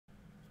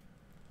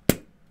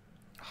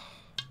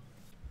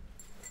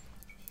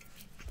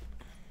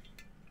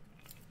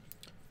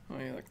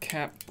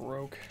cap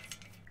broke.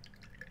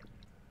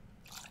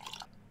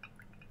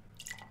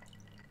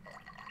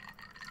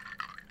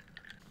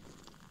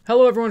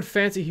 Hello everyone,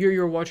 Fanta here.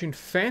 You're watching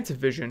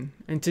FANTAVISION,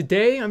 and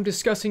today I'm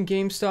discussing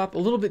GameStop a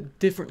little bit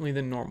differently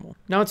than normal.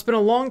 Now, it's been a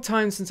long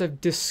time since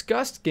I've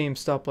discussed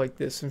GameStop like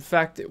this. In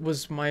fact, it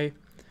was one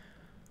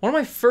of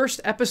my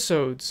first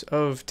episodes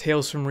of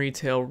Tales from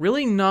Retail,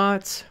 really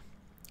not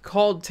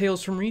called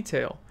Tales from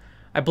Retail.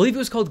 I believe it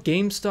was called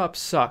GameStop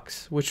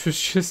Sucks, which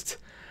was just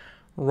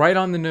right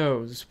on the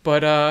nose.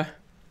 But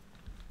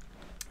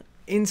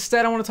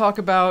instead I want to talk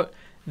about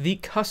the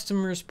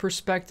customer's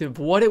perspective,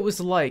 what it was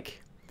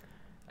like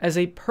as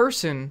a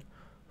person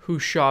who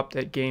shopped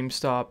at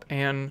GameStop,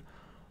 and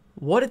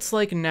what it's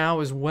like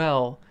now as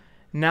well,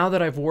 now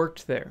that I've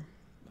worked there.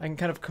 I can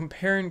kind of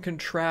compare and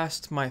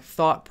contrast my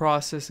thought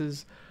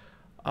processes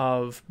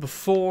of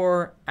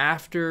before,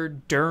 after,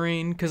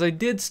 during, because I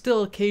did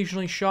still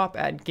occasionally shop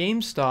at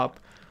GameStop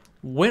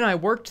when I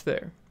worked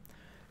there.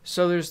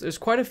 So there's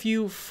quite a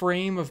few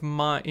frames of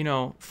mind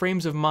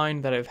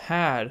that I've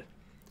had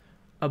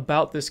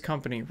about this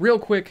company. Real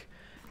quick,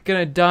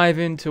 gonna dive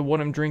into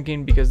what I'm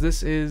drinking because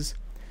this is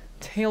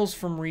Tales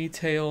from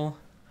Retail.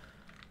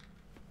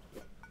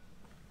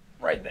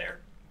 Right there.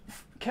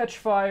 Catch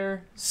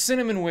Fire,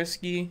 cinnamon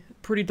whiskey,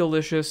 pretty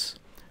delicious.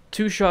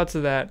 2 shots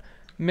of that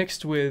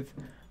mixed with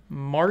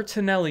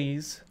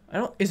Martinelli's.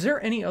 Is there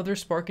any other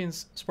sparkling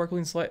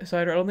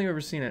cider? I don't think I've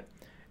ever seen it.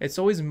 It's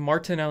always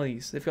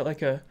Martinelli's. They've got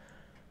like a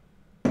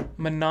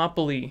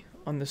monopoly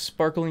on the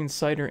sparkling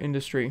cider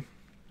industry.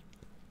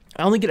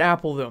 I only get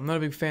apple though. I'm not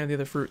a big fan of the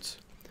other fruits.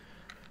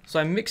 So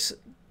I mix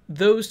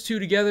those two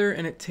together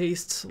and it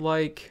tastes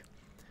like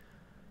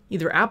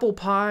either apple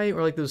pie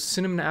or like those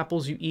cinnamon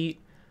apples you eat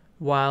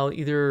while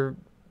either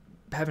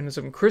having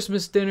some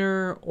Christmas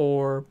dinner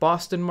or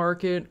Boston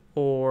Market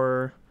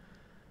or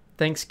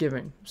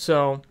Thanksgiving.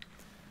 So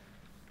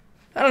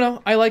I don't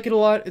know. I like it a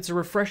lot. It's a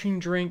refreshing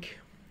drink.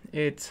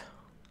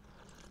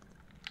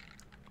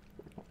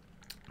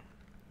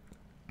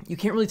 You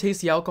can't really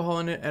taste the alcohol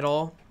in it at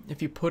all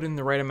if you put in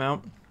the right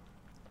amount.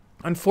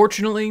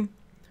 Unfortunately,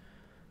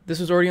 this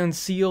was already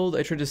unsealed.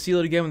 I tried to seal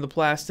it again with the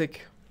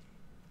plastic.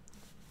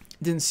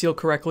 It didn't seal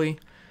correctly,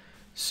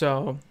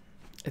 so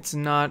it's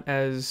not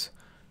as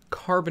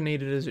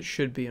carbonated as it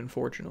should be,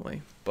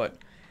 unfortunately. But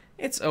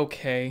it's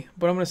okay.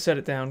 But I'm going to set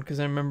it down because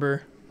I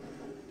remember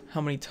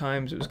how many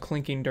times it was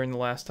clinking during the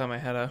last time I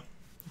had a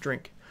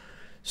drink.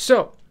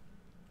 So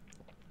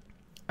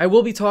I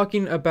will be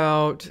talking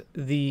about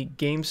the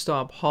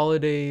GameStop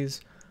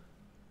holidays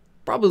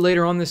probably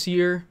later on this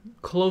year,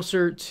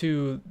 closer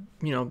to,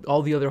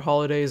 all the other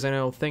holidays. I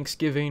know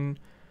Thanksgiving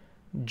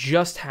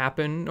just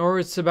happened, or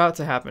it's about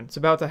to happen. It's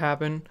about to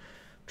happen.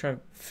 I'm trying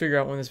to figure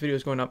out when this video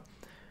is going up.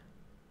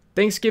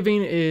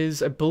 Thanksgiving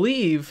is, I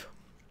believe,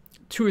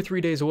 2 or 3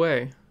 days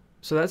away,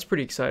 so that's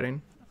pretty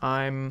exciting.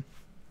 I'm,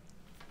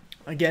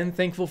 again,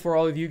 thankful for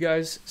all of you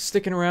guys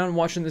sticking around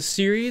watching this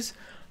series.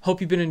 Hope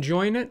you've been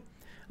enjoying it.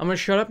 I'm going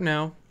to shut up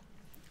now,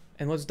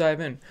 and let's dive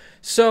in.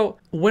 So,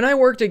 when I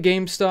worked at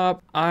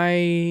GameStop,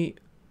 I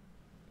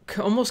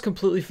almost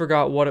completely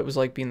forgot what it was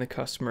like being the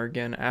customer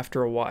again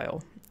after a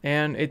while.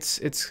 And it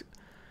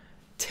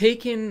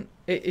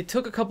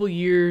took a couple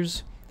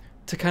years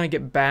to kind of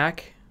get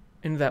back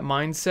into that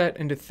mindset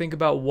and to think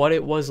about what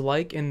it was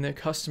like in the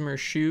customer's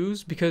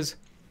shoes, because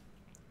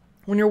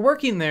when you're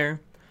working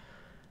there,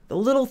 the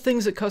little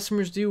things that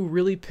customers do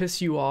really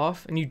piss you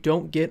off and you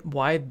don't get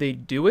why they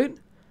do it,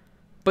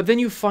 but then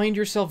you find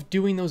yourself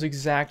doing those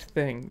exact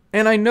things.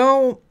 And I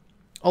know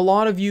a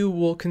lot of you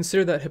will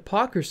consider that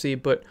hypocrisy,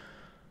 but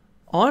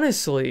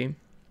honestly,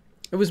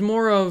 it was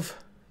more of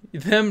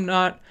them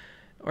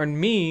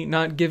me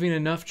not giving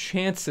enough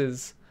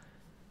chances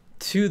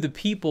to the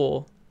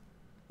people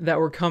that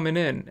were coming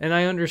in. And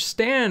I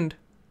understand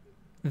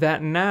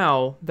that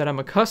now that I'm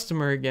a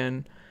customer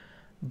again,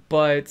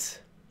 but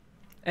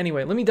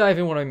anyway, let me dive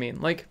in what I mean.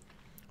 Like,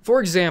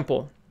 for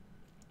example,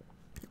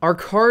 our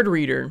card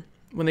reader,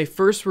 when they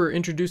first were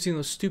introducing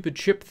those stupid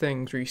chip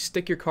things where you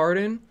stick your card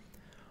in,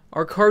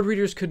 our card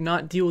readers could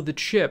not deal with the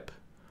chip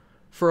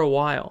for a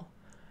while.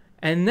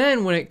 And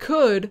then when it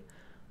could,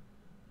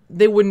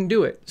 they wouldn't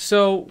do it.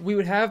 So we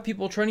would have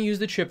people trying to use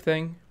the chip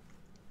thing.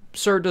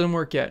 Sir, it doesn't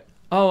work yet.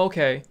 Oh,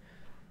 okay.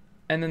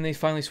 And then they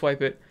finally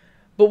swipe it.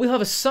 But we'll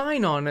have a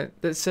sign on it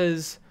that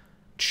says,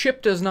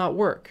 chip does not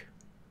work.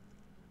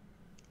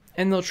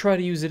 And they'll try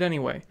to use it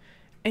anyway.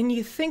 And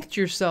you think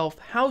to yourself,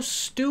 how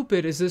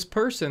stupid is this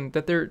person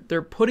that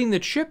they're putting the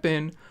chip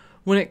in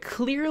when it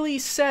clearly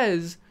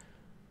says,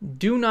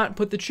 do not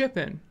put the chip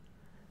in.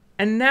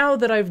 And now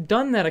that I've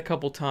done that a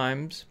couple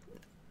times,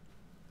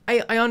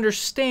 I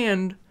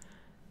understand.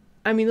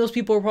 I mean, those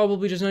people are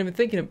probably just not even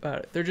thinking about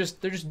it. They're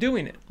just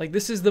doing it. Like,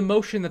 this is the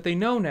motion that they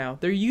know now.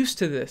 They're used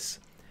to this.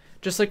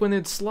 Just like when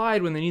they'd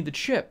slide when they need the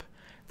chip.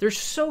 They're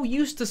so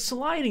used to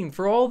sliding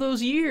for all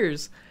those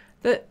years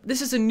that this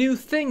is a new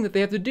thing that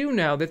they have to do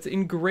now that's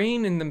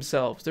ingrained in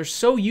themselves. They're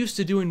so used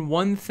to doing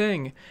one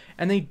thing,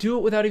 and they do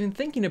it without even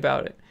thinking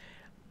about it.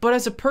 But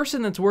as a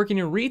person that's working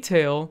in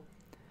retail,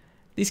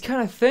 these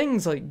kind of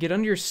things like get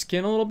under your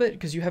skin a little bit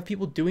because you have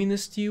people doing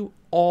this to you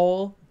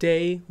all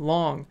day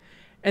long.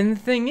 And the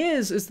thing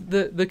is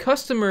the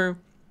customer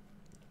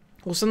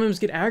will sometimes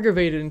get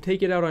aggravated and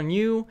take it out on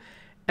you,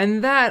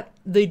 and that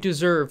they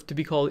deserve to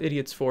be called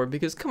idiots for,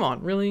 because come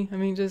on, really? I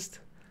mean, just,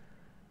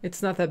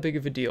 it's not that big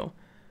of a deal.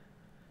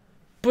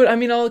 But I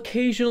mean, I'll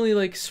occasionally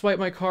like swipe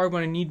my card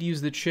when I need to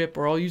use the chip,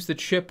 or I'll use the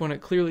chip when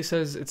it clearly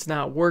says it's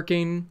not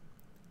working.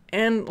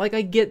 And like,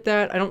 I get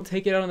that. I don't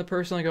take it out on the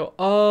person. I go,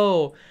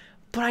 oh,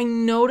 but I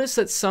notice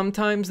that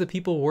sometimes the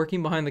people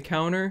working behind the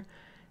counter,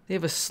 they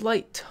have a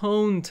slight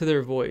tone to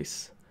their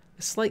voice,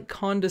 a slight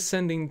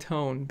condescending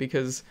tone,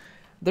 because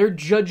they're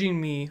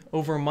judging me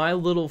over my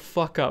little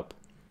fuck up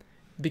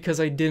because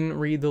I didn't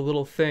read the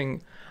little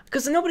thing.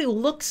 Because nobody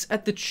looks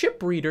at the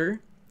chip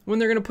reader when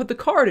they're going to put the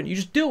card in. You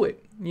just do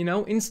it, you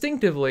know,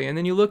 instinctively. And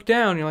then you look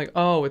down and you're like,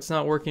 oh, it's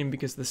not working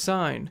because of the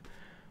sign.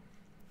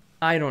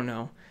 I don't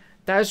know.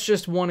 That's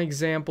just one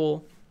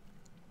example.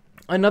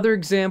 Another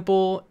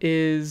example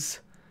is,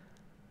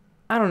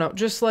 I don't know,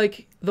 just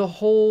like the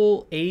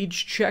whole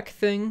age check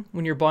thing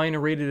when you're buying a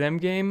rated M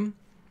game.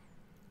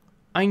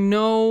 I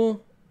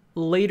know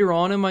later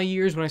on in my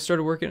years when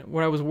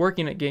I was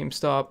working at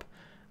GameStop,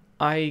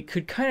 I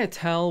could kind of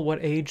tell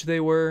what age they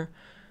were.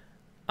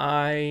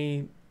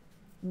 I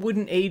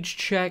wouldn't age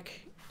check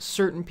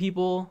certain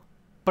people,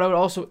 but I would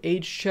also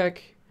age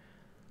check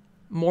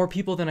more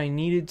people than I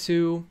needed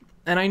to.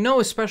 And I know,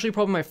 especially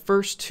probably my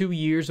first 2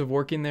 years of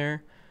working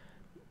there,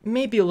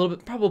 maybe a little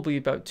bit, probably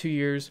about 2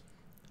 years,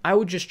 I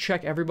would just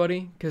check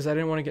everybody because I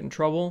didn't want to get in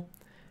trouble.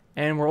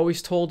 And we're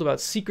always told about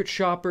secret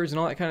shoppers and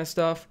all that kind of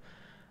stuff.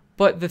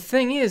 But the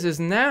thing is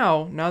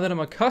now that I'm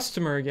a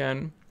customer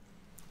again,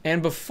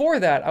 and before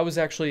that, I was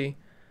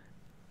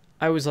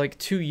like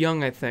too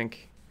young, I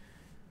think.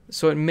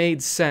 So it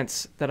made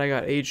sense that I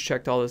got age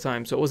checked all the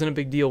time. So it wasn't a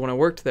big deal when I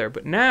worked there.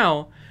 But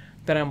now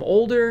that I'm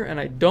older and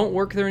I don't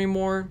work there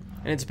anymore,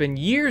 and it's been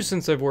years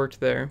since I've worked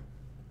there,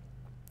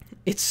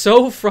 it's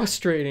so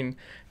frustrating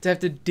to have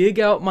to dig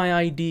out my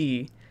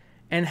ID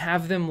and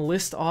have them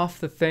list off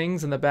the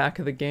things in the back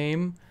of the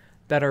game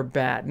that are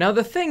bad. Now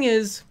the thing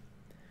is,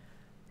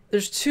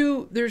 there's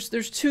two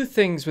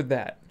things with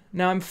that.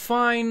 Now I'm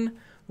fine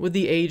with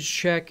the age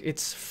check.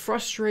 It's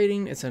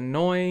frustrating, it's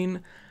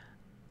annoying.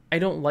 I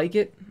don't like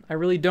it. I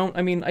really don't.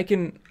 I mean, I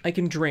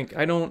can drink.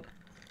 I don't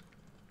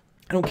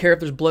care if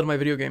there's blood in my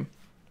video game.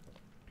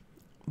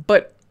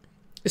 But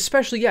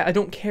especially, yeah, I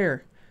don't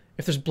care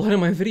if there's blood in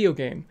my video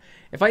game.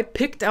 If I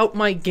picked out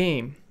my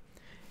game,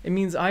 it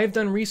means I have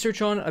done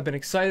research on it, I've been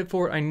excited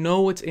for it, I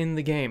know what's in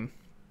the game.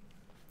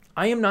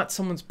 I am not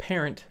someone's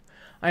parent.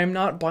 I am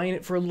not buying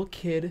it for a little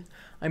kid.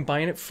 I'm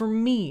buying it for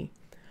me.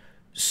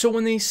 So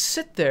when they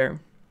sit there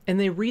and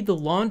they read the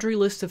laundry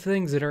list of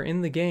things that are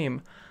in the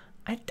game,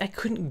 I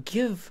couldn't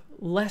give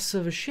less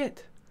of a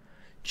shit.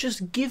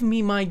 Just give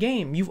me my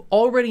game. You've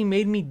already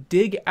made me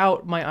dig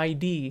out my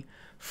ID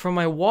from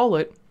my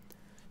wallet.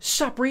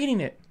 Stop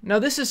reading it. Now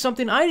this is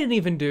something I didn't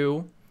even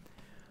do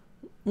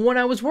when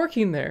I was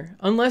working there,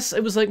 unless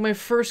it was like my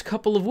first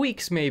couple of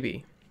weeks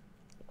maybe.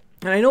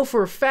 And I know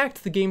for a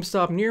fact the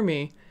GameStop near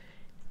me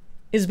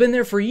has been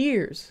there for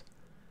years.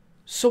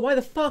 So why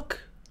the fuck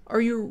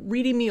are you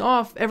reading me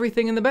off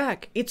everything in the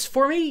back? It's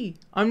for me.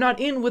 I'm not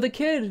in with a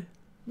kid.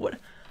 What?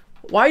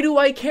 Why do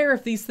I care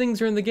if these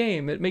things are in the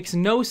game? It makes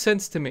no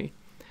sense to me.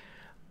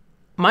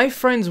 My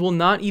friends will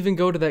not even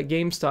go to that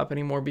GameStop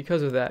anymore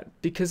because of that.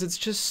 Because it's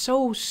just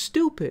so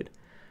stupid.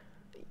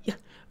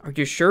 Are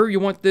you sure you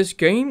want this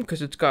game?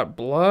 Because it's got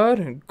blood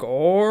and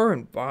gore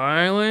and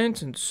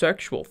violence and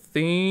sexual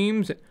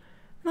themes. And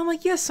I'm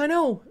like, yes, I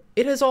know.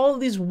 It has all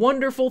of these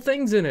wonderful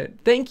things in it.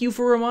 Thank you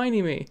for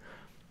reminding me.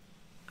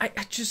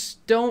 I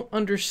just don't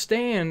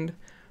understand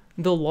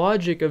the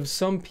logic of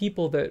some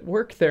people that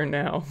work there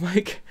now.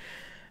 Like,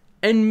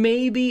 and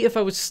maybe if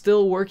I was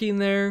still working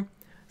there,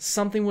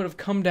 something would have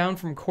come down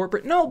from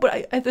corporate. No,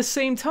 but at the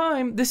same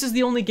time, this is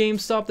the only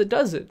GameStop that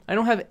does it. I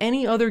don't have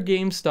any other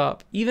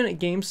GameStop. Even at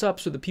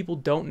GameStops where the people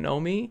don't know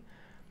me,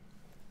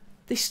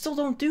 they still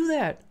don't do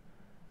that.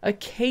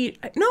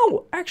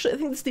 No, actually, I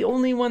think it's the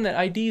only one that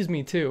IDs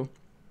me too.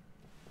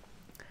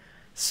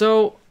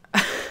 So,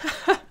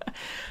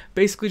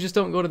 basically just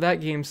don't go to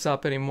that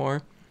GameStop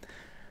anymore.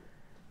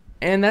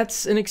 And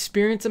that's an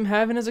experience I'm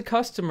having as a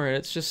customer. And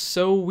it's just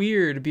so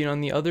weird being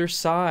on the other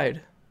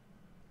side.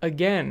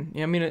 Again,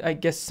 I mean, I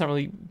guess it's not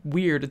really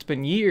weird. It's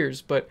been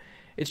years, but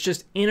it's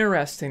just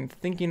interesting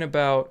thinking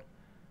about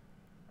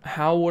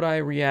how would I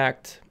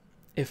react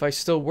if I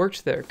still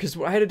worked there. Because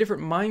I had a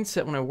different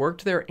mindset when I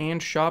worked there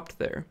and shopped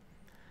there.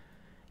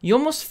 You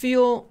almost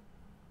feel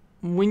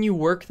when you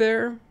work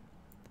there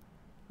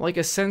like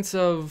a sense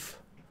of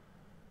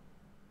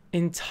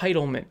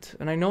entitlement.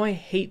 And I know I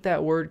hate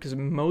that word because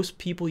most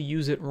people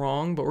use it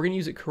wrong, but we're going to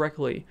use it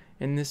correctly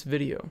in this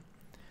video.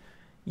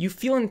 You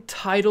feel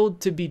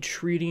entitled to be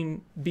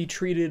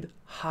treated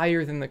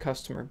higher than the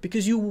customer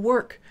because you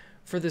work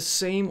for the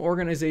same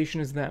organization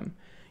as them.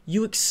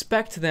 You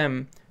expect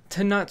them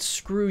to not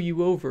screw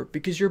you over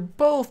because you're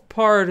both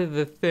part of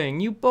the thing.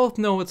 You both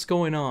know what's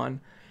going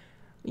on.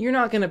 you're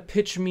not going to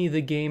pitch me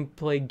the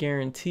gameplay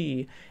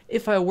guarantee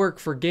if I work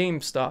for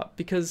GameStop,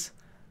 because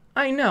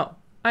I know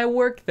I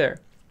work there.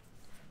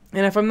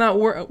 And if I'm not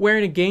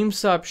wearing a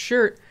GameStop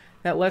shirt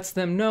that lets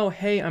them know,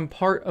 hey, I'm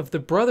part of the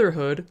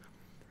Brotherhood,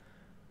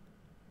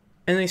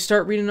 and they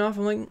start reading off,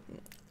 I'm like,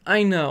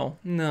 I know,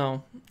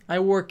 no, I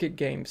work at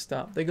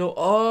GameStop. They go,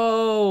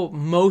 oh,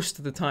 most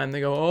of the time,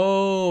 they go,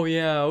 oh,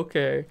 yeah,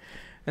 okay.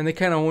 And they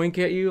kind of wink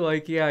at you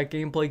like, yeah,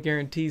 gameplay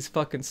guarantee's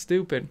fucking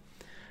stupid.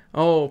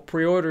 Oh,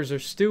 pre-orders are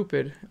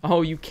stupid.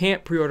 Oh, you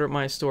can't pre-order at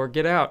my store.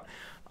 Get out.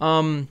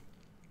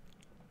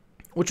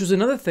 Which was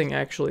another thing,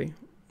 actually.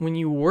 When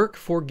you work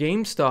for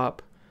GameStop,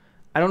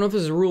 I don't know if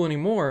this is a rule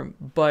anymore,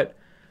 but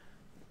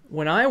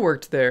when I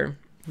worked there,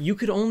 you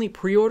could only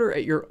pre-order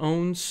at your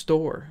own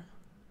store.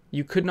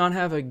 You could not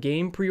have a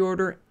game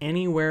pre-order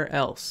anywhere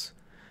else.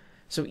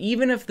 So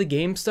even if the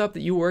GameStop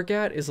that you work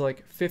at is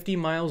like 50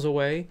 miles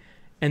away,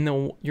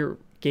 and your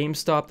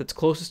GameStop that's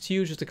closest to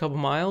you is just a couple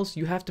miles,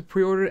 you have to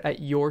pre-order it at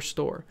your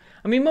store.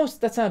 I mean,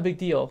 that's not a big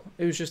deal.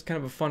 It was just kind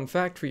of a fun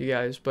fact for you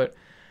guys, but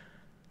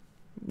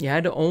you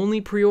had to only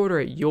pre-order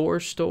at your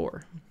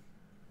store.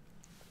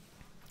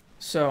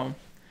 So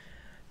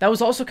that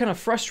was also kind of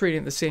frustrating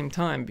at the same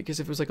time, because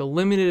if it was like a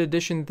limited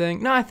edition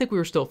thing, no, I think we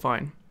were still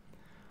fine.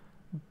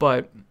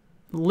 But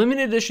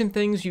limited edition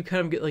things, you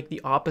kind of get like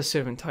the opposite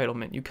of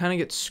entitlement. You kind of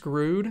get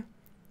screwed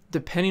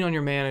depending on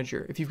your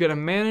manager. If you've got a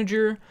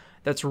manager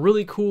that's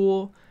really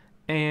cool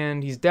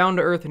and he's down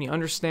to earth and he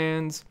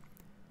understands,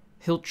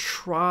 he'll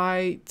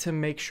try to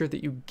make sure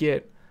that you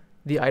get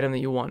the item that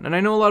you want. And I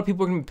know a lot of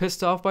people are going to be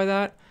pissed off by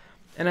that.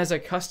 And as a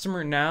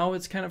customer now,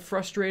 it's kind of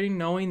frustrating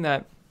knowing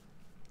that,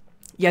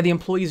 yeah, the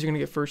employees are going to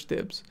get first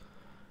dibs.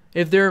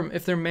 If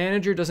their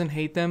manager doesn't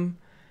hate them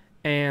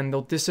and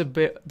they'll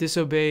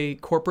disobey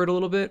corporate a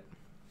little bit,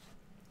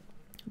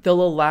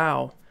 they'll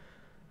allow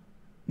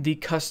the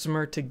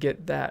customer to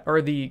get that,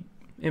 or the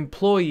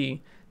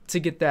employee to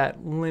get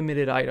that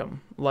limited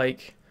item,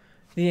 like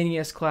the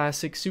NES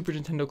Classic, Super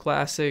Nintendo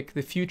Classic,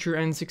 the future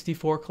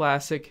N64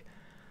 Classic.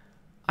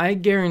 I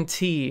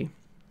guarantee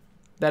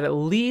that at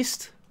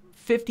least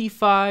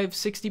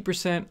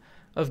 55-60%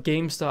 of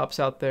GameStops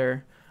out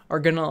there are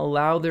going to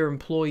allow their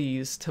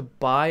employees to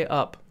buy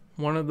up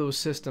one of those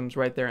systems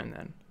right there and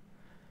then.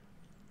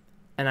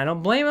 And I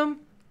don't blame them.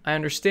 I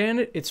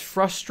understand it. It's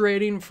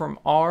frustrating from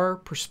our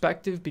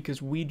perspective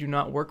because we do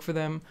not work for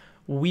them.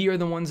 We are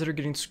the ones that are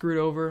getting screwed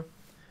over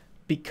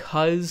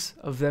because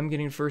of them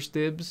getting first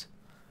dibs.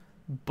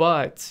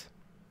 But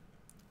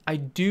I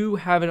do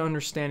have an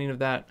understanding of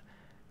that.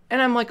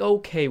 And I'm like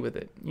okay with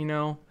it, you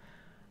know?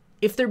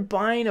 If they're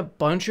buying a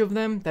bunch of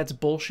them, that's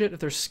bullshit. If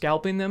they're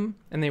scalping them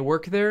and they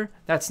work there,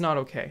 that's not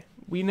okay.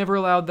 We never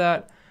allowed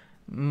that.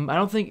 I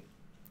don't think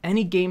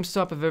any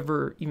GameStop I've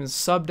ever even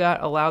subbed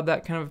at allowed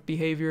that kind of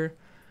behavior.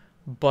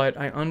 But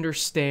I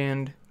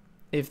understand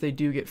if they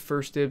do get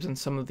first dibs on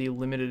some of the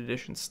limited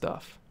edition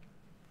stuff.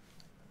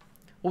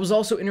 What was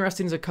also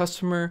interesting as a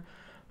customer,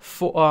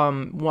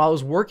 while I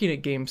was working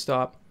at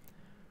GameStop,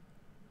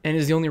 and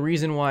is the only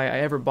reason why I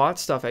ever bought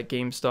stuff at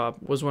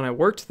GameStop was when I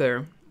worked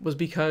there, was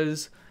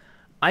because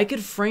I could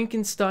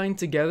Frankenstein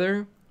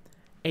together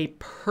a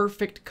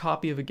perfect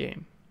copy of a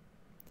game.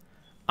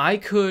 I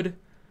could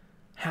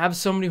have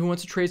somebody who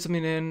wants to trade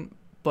something in,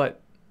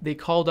 but they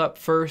called up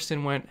first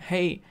and went,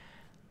 hey,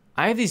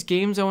 I have these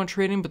games I want to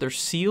trade in, but they're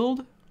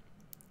sealed.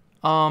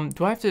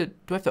 Do I have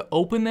to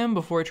open them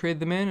before I trade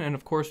them in? And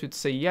of course we'd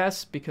say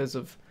yes because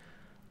of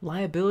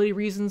liability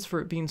reasons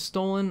for it being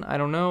stolen. I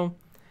don't know.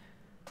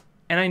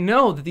 And I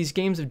know that these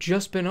games have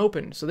just been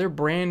opened, so they're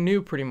brand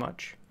new pretty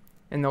much.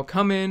 And they'll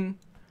come in,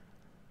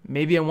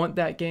 maybe I want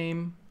that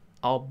game,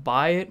 I'll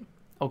buy it,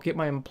 I'll get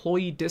my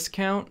employee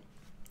discount,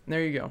 and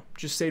there you go,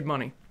 just saved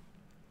money.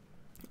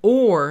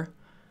 Or,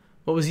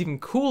 what was even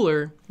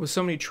cooler was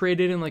somebody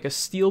traded in like a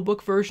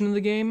steelbook version of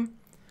the game.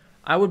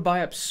 I would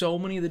buy up so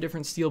many of the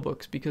different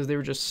steelbooks because they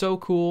were just so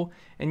cool,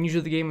 and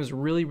usually the game was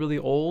really, really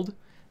old,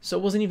 so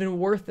it wasn't even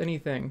worth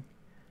anything.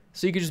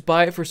 So you could just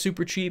buy it for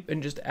super cheap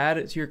and just add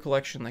it to your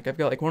collection. Like I've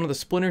got like one of the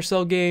Splinter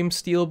Cell games,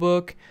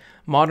 Steelbook,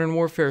 Modern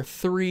Warfare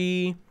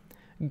 3,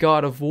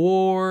 God of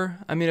War.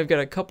 I mean, I've got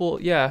a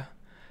couple, yeah.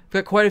 I've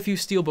got quite a few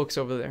Steelbooks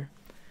over there.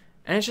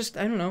 And it's just,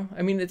 I don't know.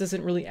 I mean, it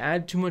doesn't really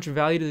add too much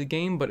value to the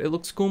game, but it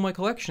looks cool in my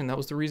collection. That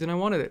was the reason I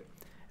wanted it.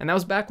 And that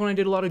was back when I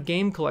did a lot of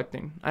game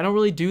collecting. I don't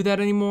really do that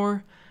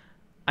anymore.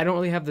 I don't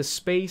really have the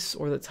space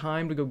or the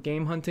time to go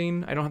game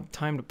hunting. I don't have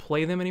time to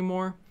play them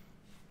anymore.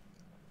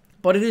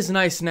 But it is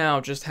nice now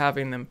just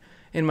having them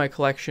in my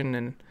collection,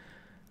 and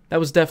that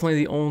was definitely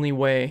the only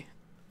way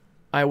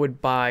I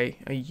would buy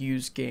a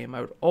used game.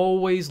 I would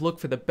always look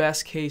for the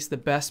best case, the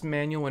best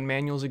manual when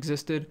manuals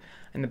existed,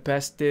 and the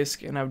best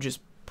disc, and I would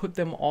just put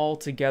them all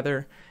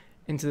together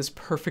into this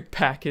perfect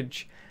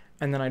package,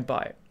 and then I'd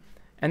buy it.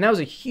 And that was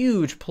a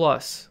huge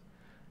plus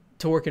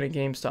to working at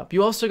GameStop.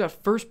 You also got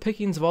first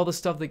pickings of all the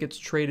stuff that gets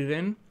traded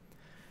in.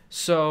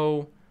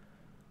 So,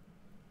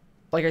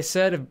 like I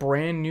said, if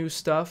brand new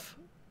stuff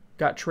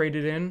got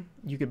traded in,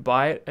 you could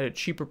buy it at a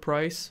cheaper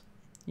price.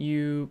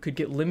 You could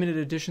get limited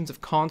editions of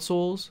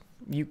consoles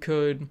You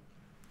could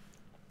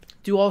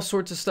do all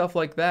sorts of stuff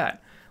like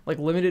that. Like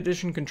limited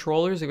edition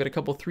controllers. I got a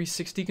couple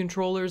 360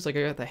 controllers. Like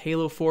I got the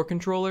Halo 4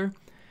 controller.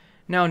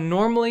 Now,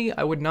 normally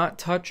I would not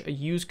touch a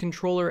used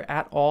controller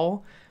at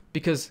all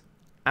because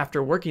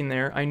after working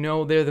there, I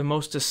know they're the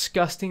most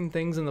disgusting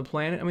things on the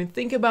planet. I mean,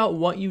 think about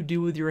what you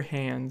do with your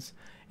hands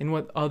and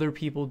what other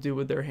people do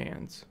with their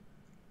hands.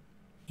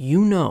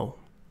 You know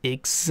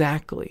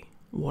exactly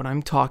what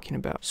I'm talking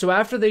about. So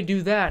after they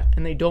do that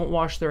and they don't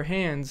wash their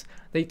hands,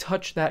 they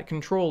touch that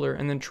controller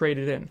and then trade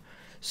it in.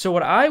 So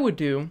what I would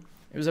do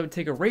is I would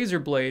take a razor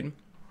blade,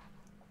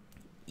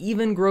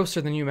 even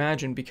grosser than you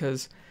imagine,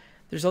 because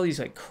there's all these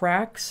like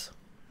cracks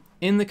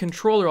in the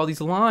controller, all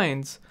these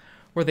lines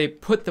where they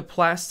put the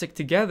plastic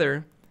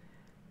together,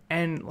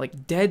 and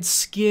like dead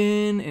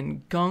skin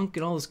and gunk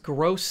and all this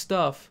gross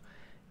stuff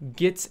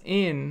gets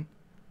in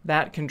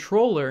that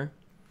controller.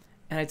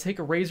 And I take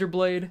a razor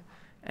blade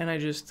and I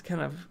just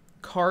kind of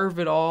carve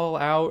it all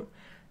out,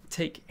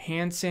 take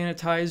hand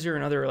sanitizer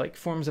and other like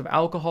forms of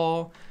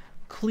alcohol,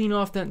 clean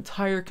off that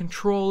entire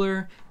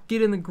controller,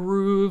 get in the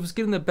grooves,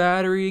 get in the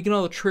battery, get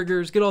all the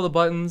triggers, get all the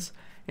buttons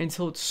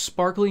until it's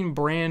sparkling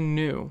brand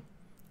new.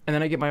 And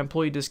then I get my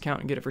employee discount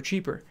and get it for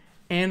cheaper.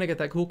 And I get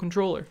that cool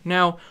controller.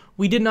 Now,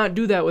 we did not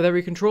do that with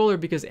every controller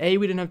because A,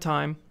 we didn't have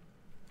time.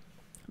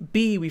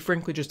 B, we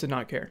frankly just did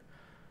not care.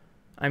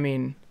 I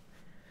mean,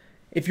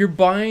 if you're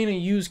buying a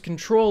used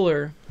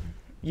controller,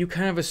 you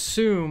kind of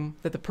assume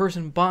that the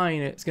person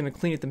buying it is going to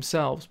clean it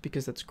themselves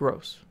because that's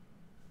gross.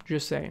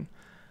 Just saying.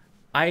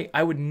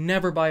 I would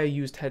never buy a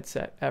used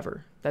headset,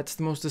 ever. That's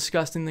the most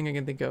disgusting thing I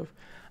can think of.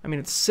 I mean,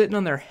 it's sitting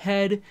on their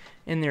head,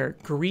 and their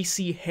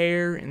greasy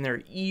hair, and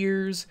their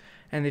ears,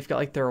 and they've got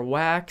like their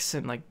wax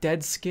and like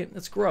dead skin.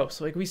 That's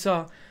gross. Like we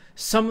saw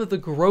some of the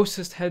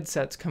grossest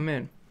headsets come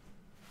in.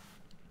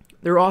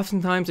 There are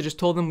oftentimes I just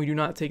told them we do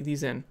not take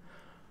these in.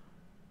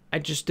 I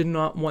just did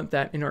not want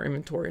that in our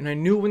inventory, and I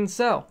knew it wouldn't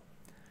sell.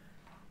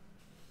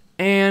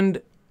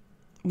 And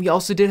we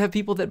also did have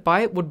people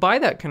that would buy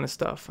that kind of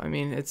stuff. I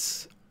mean,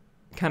 it's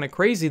kind of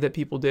crazy that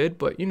people did,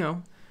 but you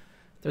know,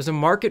 there's a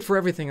market for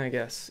everything, I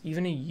guess.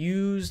 Even a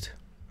used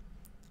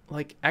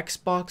like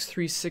Xbox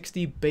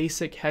 360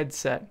 basic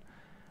headset.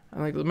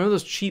 I'm like, remember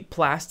those cheap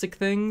plastic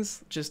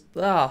things? Just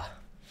ugh.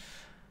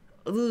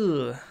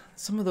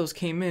 Some of those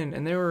came in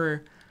and they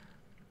were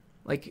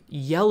like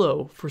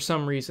yellow for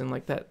some reason.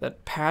 Like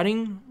that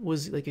padding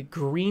was like a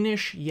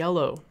greenish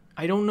yellow.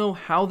 I don't know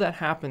how that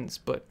happens,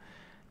 but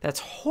that's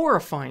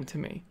horrifying to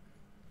me.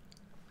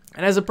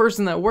 And as a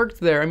person that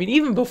worked there, I mean,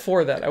 even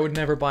before that, I would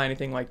never buy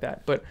anything like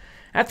that. But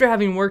after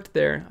having worked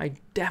there, I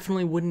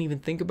definitely wouldn't even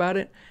think about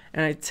it.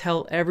 And I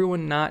tell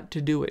everyone not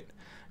to do it.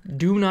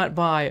 Do not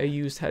buy a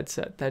used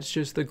headset. That's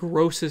just the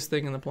grossest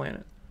thing on the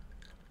planet.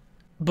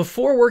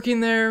 Before working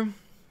there,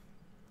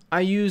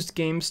 I used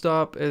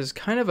GameStop as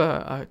kind of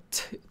a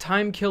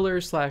time killer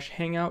 /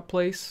 hangout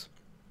place.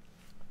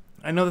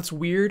 I know that's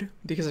weird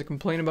because I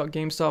complain about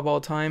GameStop all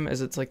the time as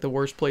it's like the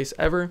worst place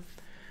ever.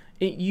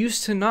 It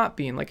used to not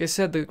be, and like I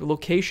said, the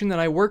location that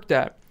I worked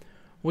at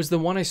was the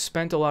one I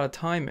spent a lot of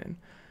time in,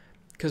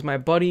 because my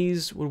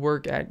buddies would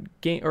work at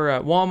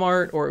at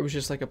Walmart, or it was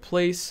just like a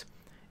place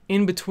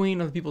in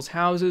between other people's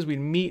houses. We'd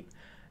meet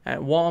at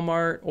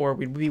Walmart, or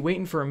we'd be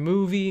waiting for a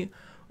movie.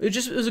 It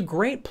was a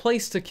great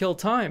place to kill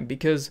time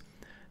because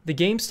the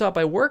GameStop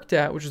I worked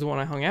at, which is the one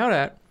I hung out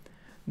at,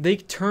 they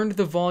turned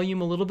the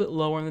volume a little bit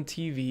lower on the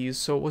TVs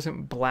so it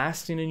wasn't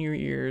blasting in your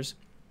ears.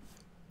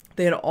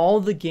 They had all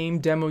the game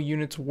demo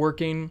units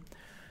working.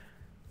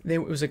 It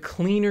was a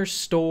cleaner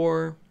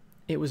store.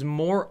 It was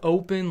more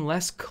open,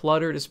 less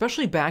cluttered,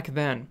 especially back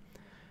then.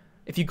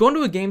 If you go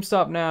into a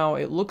GameStop now,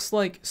 it looks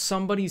like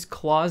somebody's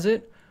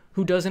closet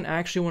who doesn't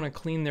actually want to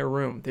clean their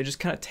room. They just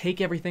kind of take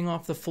everything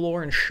off the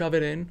floor and shove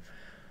it in.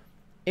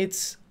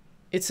 It's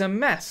a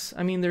mess.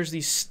 I mean, there's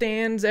these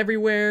stands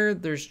everywhere.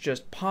 There's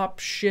just pop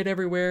shit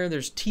everywhere.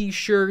 There's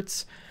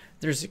t-shirts.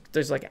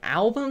 There's like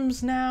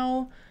albums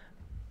now.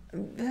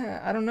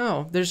 I don't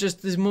know. There's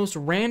just this most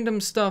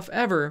random stuff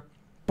ever.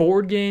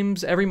 Board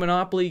games, every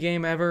Monopoly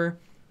game ever.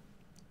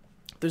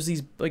 There's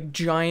these like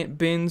giant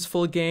bins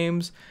full of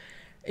games.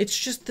 It's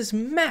just this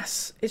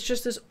mess. It's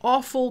just this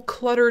awful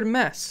cluttered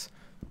mess.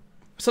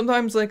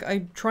 Sometimes like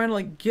I try to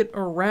like get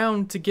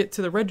around to get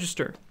to the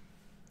register.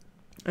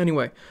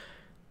 Anyway,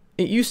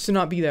 it used to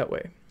not be that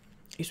way.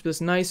 It used to be this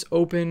nice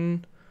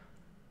open,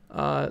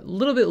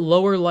 little bit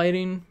lower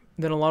lighting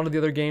than a lot of the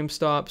other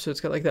GameStop, so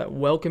it's got like that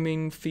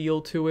welcoming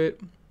feel to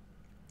it.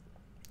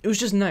 It was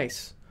just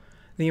nice.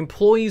 The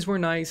employees were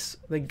nice.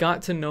 They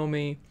got to know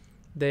me.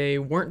 They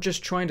weren't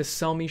just trying to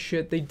sell me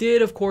shit. They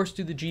did, of course,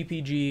 do the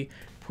GPG,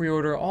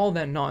 pre-order, all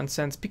that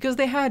nonsense, because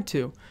they had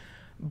to.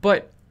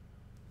 But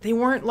they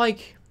weren't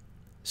like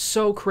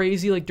so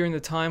crazy like during the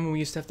time when we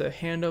used to have to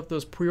hand up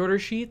those pre-order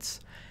sheets.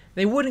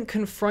 They wouldn't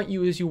confront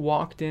you as you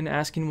walked in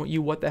asking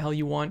what the hell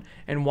you want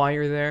and why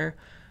you're there.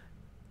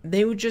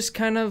 They would just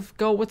kind of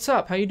go, "What's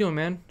up? How you doing,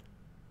 man?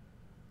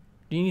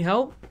 Do you need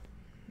help?"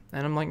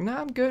 And I'm like, "Nah,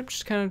 I'm good.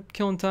 Just kind of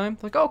killing time."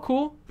 Like, "Oh,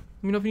 cool.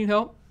 Let me know if you need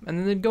help." And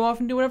then they'd go off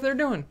and do whatever they're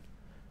doing.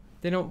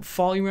 They don't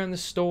follow you around the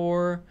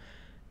store.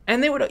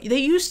 And they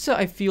used to,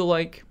 I feel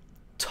like,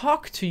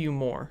 talk to you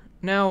more.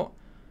 Now,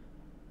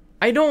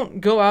 I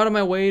don't go out of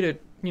my way to,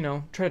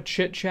 try to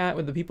chit chat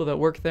with the people that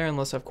work there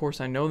unless, of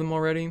course, I know them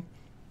already.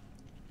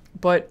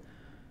 But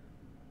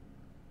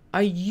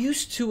I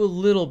used to a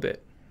little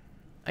bit.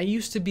 I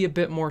used to be a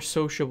bit more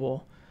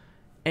sociable.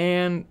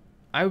 And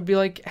I would be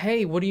like,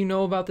 hey, what do you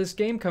know about this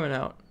game coming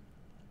out?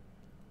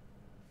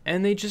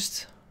 And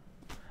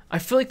I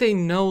feel like they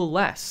know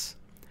less.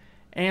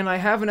 And I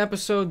have an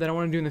episode that I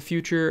want to do in the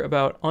future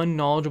about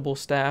unknowledgeable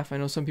staff. I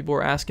know some people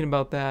were asking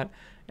about that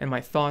and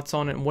my thoughts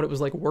on it and what it was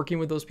like working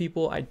with those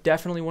people. I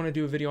definitely want to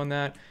do a video on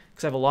that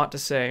because I have a lot to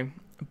say.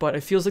 But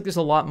it feels like there's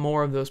a lot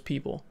more of those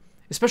people,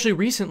 especially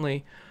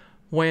recently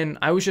when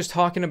I was just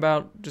talking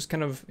about, just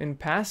kind of in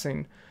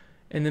passing,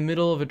 in the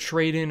middle of a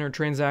trade-in or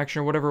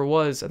transaction or whatever it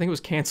was. I think it was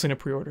canceling a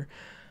pre-order.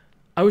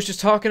 I was just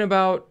talking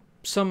about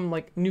some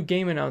like new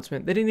game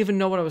announcement. They didn't even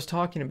know what I was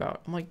talking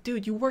about. I'm like,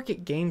 dude, you work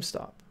at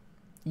GameStop.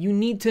 You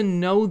need to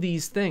know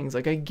these things.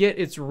 Like, I get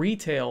it's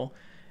retail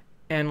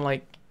and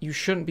like you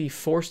shouldn't be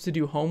forced to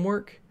do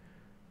homework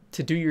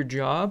to do your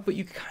job, but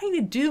you kind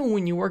of do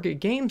when you work at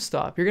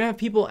GameStop. You're going to have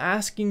people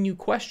asking you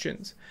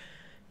questions.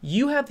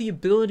 You have the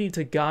ability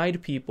to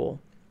guide people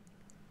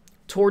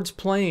towards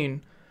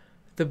playing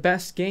the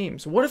best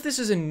games. What if this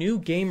is a new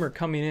gamer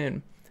coming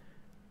in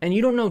and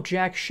you don't know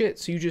jack shit,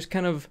 so you just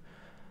kind of,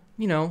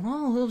 you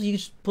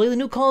just play the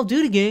new Call of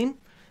Duty game.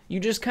 You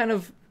just kind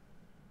of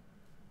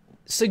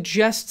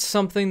suggest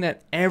something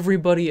that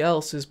everybody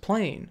else is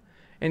playing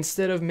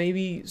instead of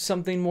maybe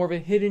something more of a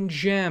hidden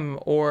gem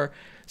or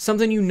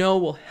something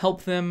will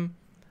help them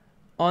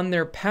on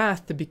their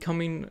path to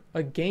becoming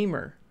a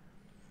gamer.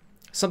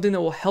 Something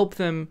that will help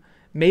them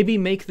maybe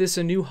make this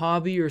a new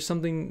hobby or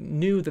something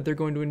new that they're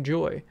going to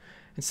enjoy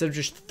instead of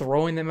just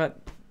throwing them at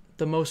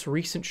the most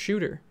recent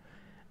shooter.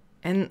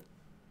 And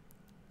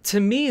to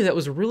me, that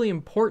was really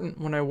important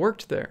when I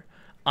worked there.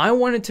 I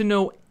wanted to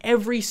know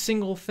every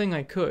single thing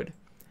I could.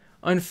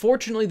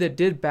 Unfortunately, that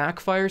did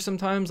backfire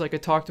sometimes. Like I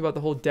talked about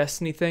the whole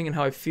Destiny thing and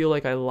how I feel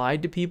like I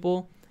lied to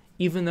people,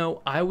 even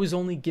though I was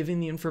only giving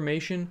the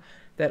information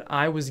that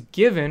I was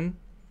given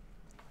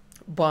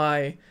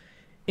by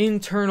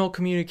internal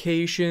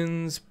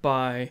communications,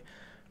 by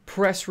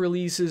press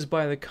releases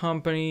by the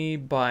company,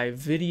 by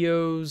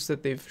videos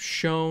that they've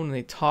shown and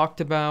they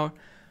talked about.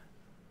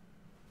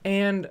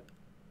 And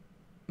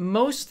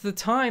most of the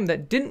time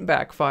that didn't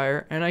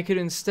backfire, and I could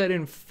instead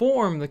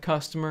inform the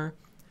customer,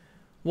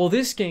 well,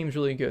 this game's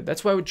really good.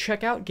 That's why I would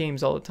check out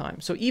games all the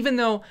time. So even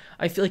though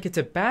I feel like it's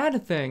a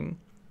bad thing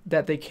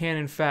that they can,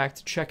 in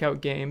fact, check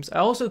out games, I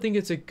also think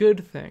it's a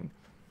good thing.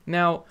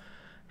 Now,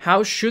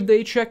 how should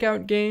they check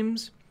out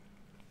games?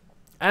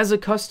 As a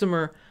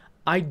customer,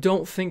 I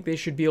don't think they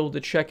should be able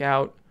to check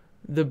out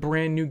the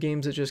brand new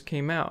games that just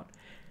came out.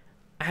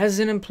 As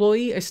an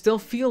employee, I still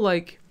feel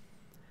like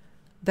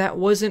that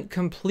wasn't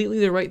completely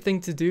the right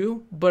thing to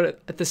do,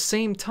 but at the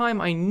same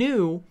time, I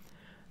knew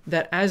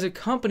that as a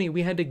company,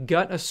 we had to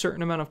gut a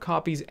certain amount of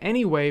copies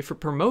anyway for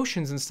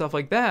promotions and stuff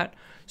like that,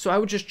 so I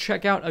would just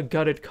check out a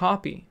gutted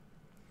copy.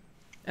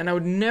 And I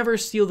would never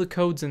steal the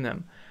codes in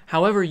them.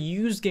 However,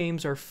 used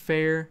games are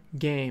fair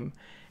game.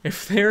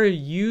 If they're a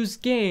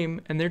used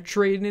game and they're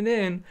trading it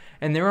in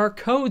and there are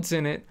codes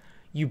in it,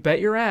 you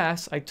bet your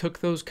ass I took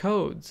those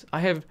codes.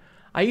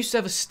 I used to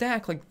have a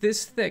stack like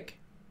this thick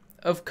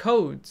of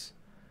codes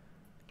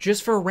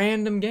just for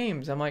random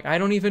games. I'm like, I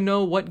don't even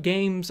know what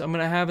games I'm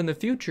going to have in the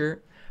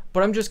future,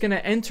 but I'm just going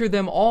to enter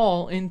them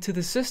all into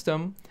the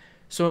system.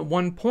 So at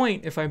one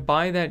point, if I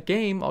buy that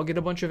game, I'll get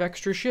a bunch of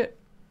extra shit.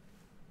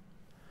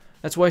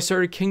 That's why I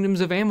started Kingdoms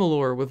of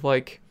Amalur with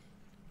like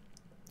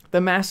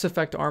the Mass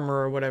Effect armor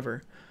or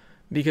whatever,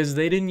 because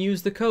they didn't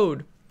use the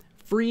code.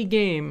 Free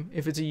game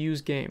if it's a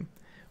used game.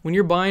 When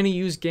you're buying a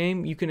used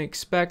game, you can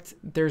expect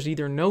there's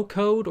either no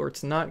code or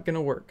it's not going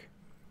to work.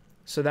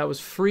 So that was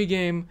free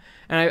game.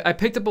 And I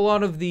picked up a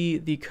lot of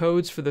the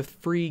codes for the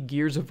free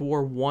Gears of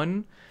War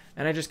 1,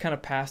 and I just kind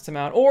of passed them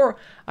out. Or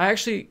I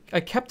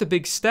kept a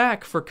big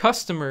stack for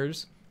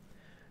customers,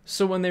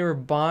 so when they were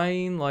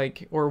buying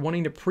like or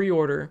wanting to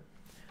pre-order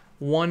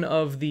one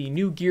of the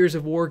new Gears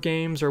of War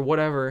games or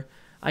whatever,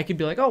 I could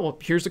be like, oh, well,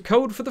 here's a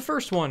code for the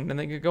first one, and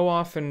they could go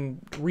off and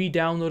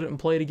re-download it and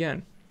play it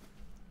again.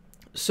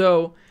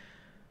 So,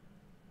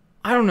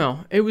 I don't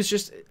know. It was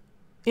just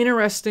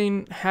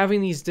interesting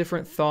having these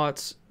different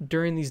thoughts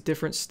during these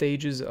different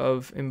stages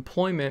of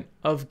employment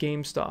of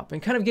GameStop.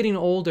 And kind of getting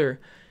older,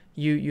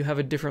 you have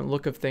a different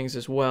look of things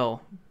as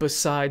well,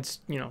 besides,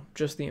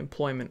 just the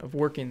employment of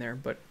working there.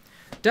 But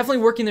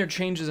definitely working there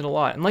changes it a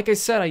lot. And like I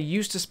said, I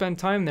used to spend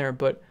time there,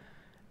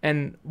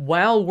 and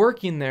while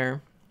working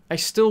there, I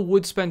still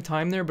would spend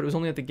time there, but it was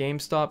only at the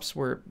GameStops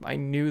where I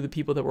knew the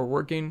people that were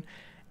working,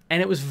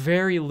 and it was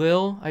very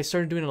little. I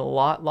started doing it a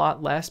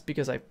lot less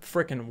because I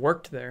frickin'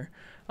 worked there.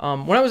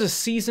 When I was a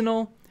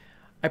seasonal,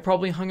 I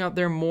probably hung out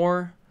there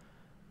more,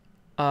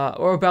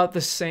 or about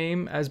the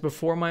same as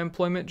before my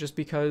employment, just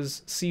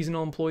because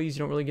seasonal employees, you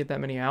don't really get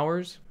that many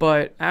hours.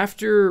 But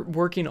after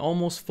working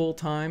almost full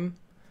time,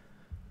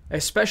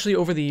 especially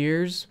over the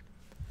years,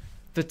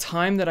 the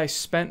time that I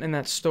spent in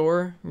that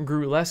store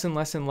grew less and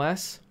less and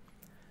less.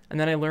 And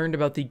then I learned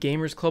about the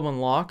Gamers Club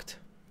Unlocked.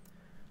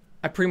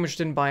 I pretty much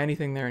didn't buy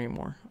anything there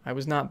anymore. I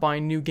was not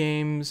buying new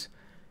games.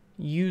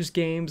 Used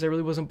games I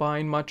really wasn't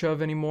buying much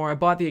of anymore. I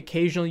bought the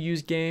occasional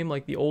used game,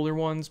 like the older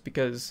ones,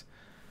 because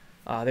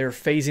they were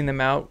phasing them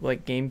out,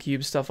 like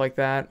GameCube, stuff like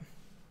that.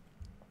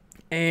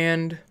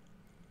 And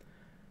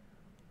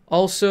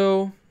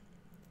also,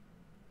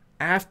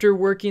 after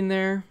working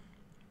there,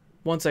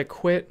 once I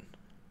quit,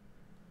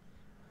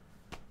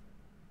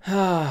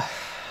 I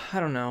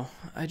don't know.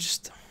 I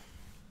just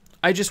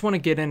want to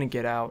get in and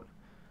get out.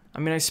 I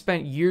mean, I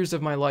spent years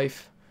of my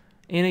life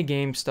in a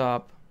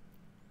GameStop,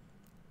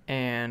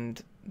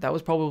 and that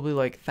was probably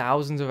like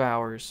thousands of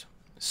hours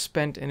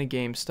spent in a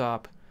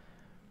GameStop.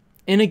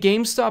 In a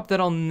GameStop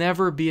that I'll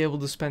never be able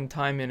to spend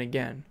time in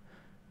again,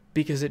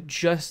 because it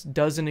just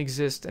doesn't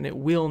exist and it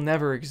will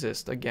never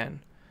exist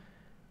again.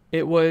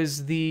 It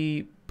was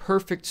the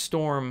perfect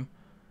storm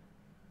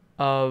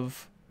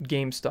of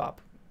GameStop.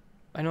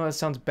 I know that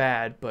sounds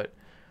bad, but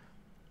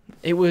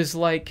it was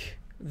like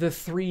the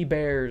Three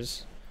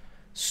Bears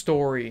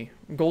story.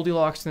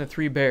 Goldilocks and the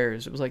Three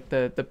Bears. It was like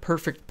the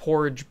perfect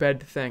porridge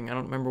bed thing. I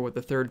don't remember what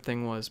the third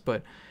thing was,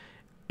 but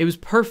it was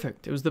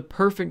perfect. It was the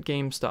perfect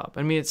GameStop.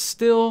 I mean, it's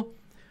still,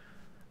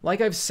 like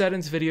I've said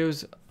in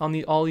videos,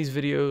 on all these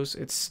videos,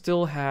 it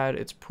still had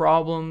its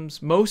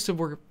problems. Most of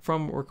were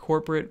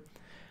corporate.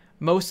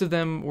 Most of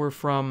them were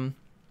from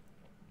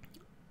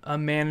a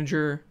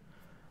manager.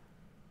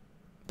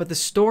 But the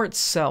store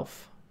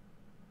itself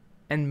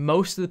and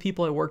most of the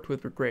people I worked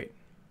with were great.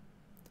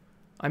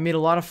 I made a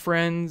lot of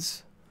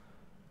friends.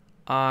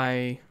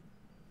 I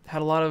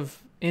had a lot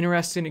of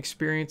interesting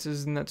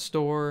experiences in that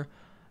store.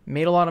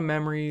 Made a lot of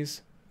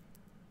memories.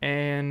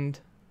 And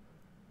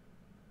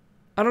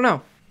I don't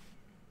know.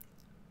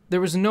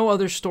 There was no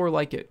other store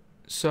like it.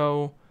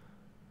 So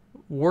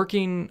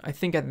working, I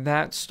think, at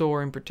that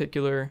store in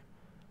particular,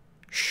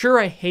 sure,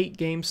 I hate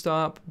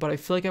GameStop, but I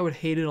feel like I would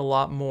hate it a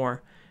lot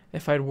more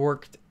if I'd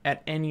worked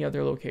at any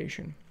other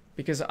location,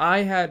 because I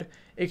had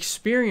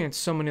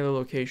experienced so many other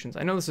locations.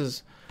 I know this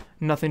has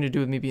nothing to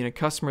do with me being a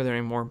customer there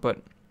anymore,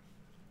 but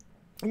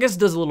I guess it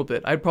does a little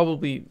bit. I'd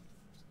probably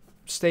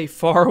stay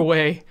far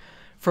away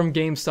from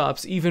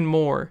GameStops even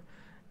more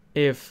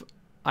if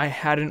I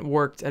hadn't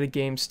worked at a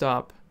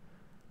GameStop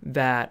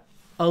that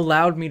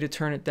allowed me to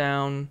turn it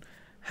down,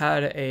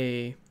 had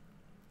a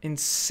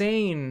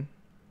insane,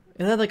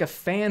 it had like a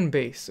fan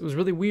base. It was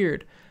really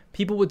weird.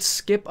 People would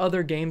skip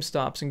other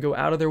GameStops and go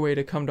out of their way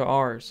to come to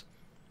ours.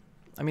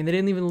 I mean, they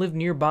didn't even live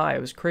nearby.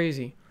 It was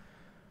crazy.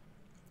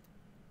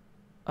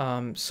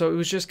 So it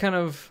was just kind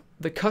of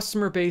the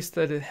customer base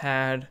that it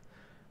had,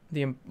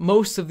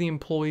 most of the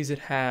employees it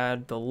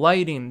had, the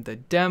lighting, the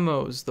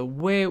demos, the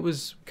way it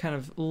was kind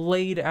of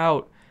laid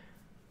out.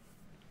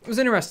 It was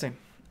interesting.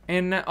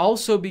 And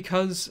also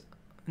because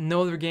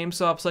no other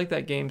GameStops like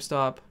that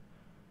GameStop,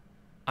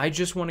 I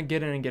just want to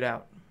get in and get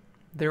out.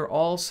 They're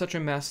all such a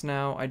mess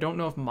now. I don't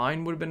know if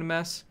mine would have been a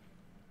mess.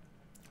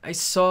 I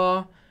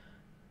saw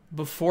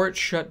before it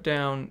shut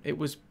down, it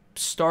was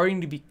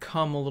starting to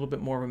become a little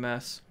bit more of a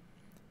mess,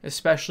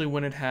 especially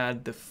when it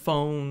had the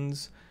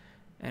phones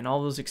and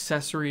all those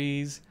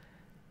accessories,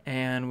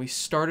 and we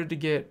started to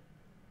get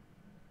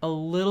a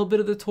little bit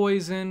of the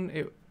toys in.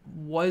 It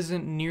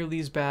wasn't nearly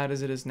as bad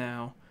as it is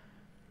now,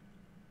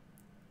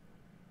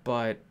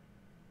 but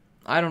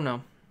I don't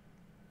know.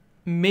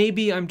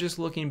 Maybe I'm just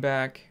looking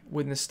back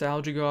with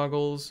nostalgia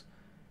goggles.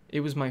 It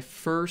was my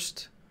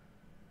first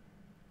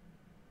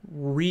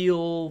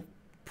real,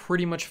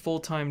 pretty much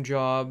full-time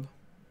job.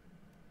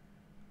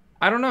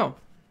 I don't know.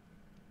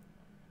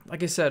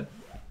 Like I said,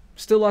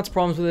 still lots of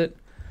problems with it.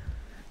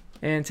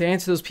 And to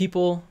answer those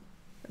people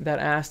that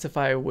asked if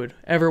I would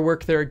ever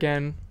work there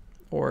again,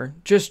 or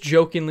just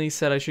jokingly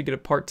said I should get a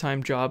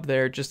part-time job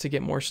there just to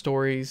get more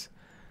stories,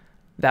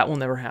 that will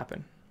never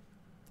happen.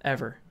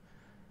 Ever.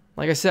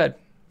 Like I said,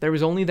 there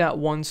was only that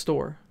one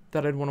store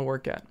that I'd want to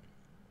work at.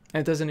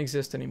 And it doesn't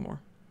exist anymore.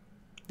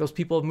 Those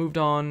people have moved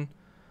on.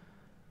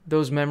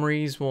 Those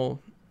memories will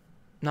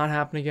not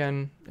happen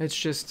again. It's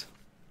just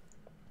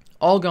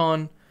all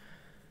gone.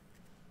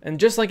 And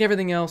just like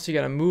everything else, you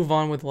got to move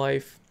on with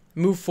life,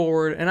 move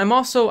forward. And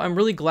I'm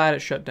really glad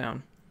it shut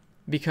down,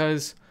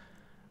 because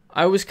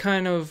I was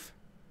kind of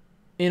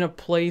in a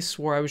place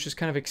where I was just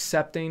kind of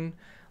accepting.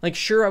 Like,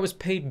 sure, I was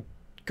paid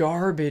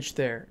garbage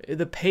there.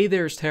 The pay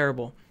there is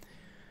terrible.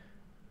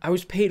 I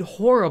was paid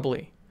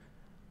horribly,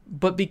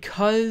 but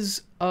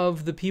because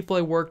of the people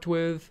I worked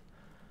with,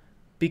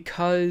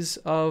 because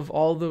of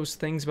all those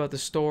things about the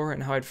store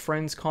and how I had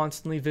friends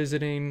constantly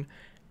visiting,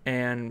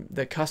 and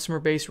the customer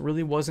base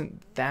really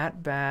wasn't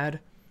that bad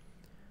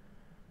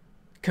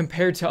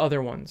compared to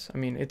other ones. I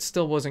mean, it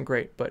still wasn't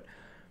great, but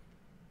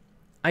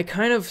I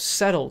kind of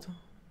settled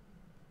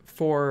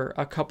for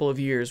a couple of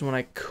years when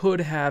I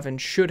could have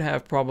and should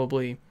have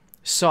probably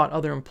sought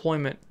other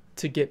employment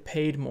to get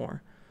paid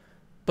more.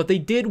 But they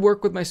did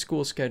work with my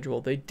school schedule.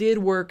 They did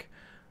work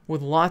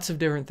with lots of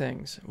different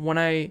things. When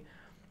I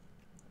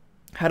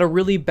had a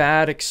really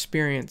bad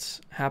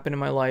experience happen in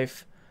my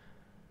life,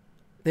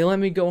 they let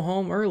me go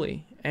home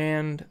early,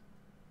 and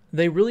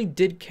they really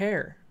did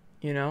care.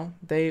 You know,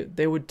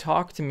 they would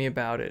talk to me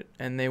about it,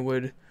 and they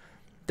would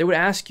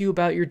ask you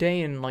about your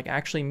day and like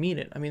actually mean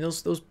it. I mean,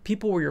 those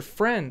people were your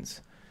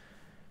friends.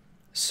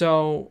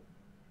 So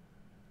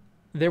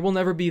there will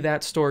never be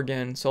that store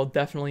again, so I'll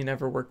definitely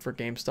never work for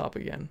GameStop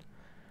again.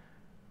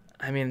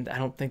 I mean, I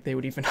don't think they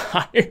would even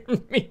hire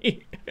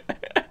me.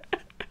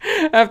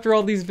 After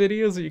all these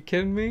videos, are you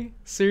kidding me?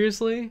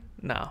 Seriously?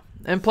 No.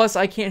 And plus,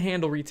 I can't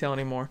handle retail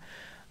anymore.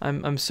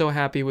 I'm so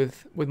happy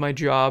with my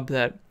job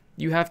that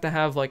you have to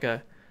have like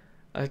a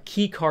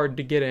key card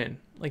to get in.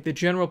 Like the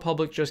general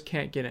public just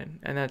can't get in,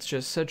 and that's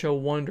just such a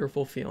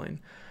wonderful feeling.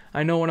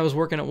 I know when I was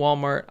working at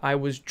Walmart, I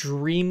was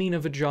dreaming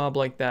of a job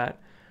like that.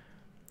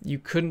 You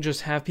couldn't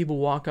just have people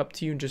walk up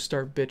to you and just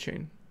start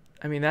bitching.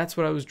 I mean, that's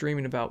what I was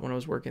dreaming about when I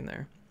was working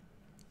there.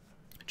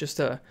 Just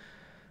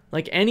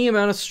like any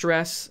amount of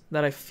stress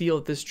that I feel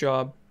at this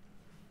job,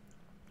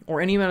 or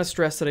any amount of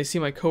stress that I see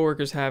my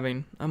coworkers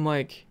having, I'm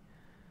like,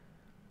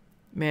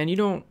 man, you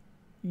don't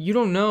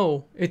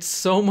know. It's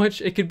so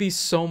much, it could be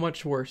so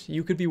much worse.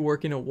 You could be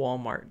working at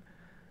Walmart.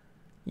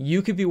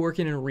 You could be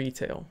working in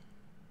retail.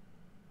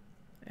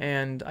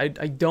 And I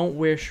don't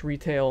wish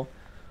retail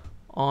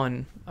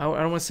on, I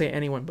don't want to say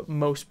anyone, but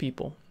most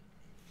people.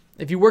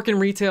 If you work in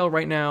retail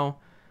right now,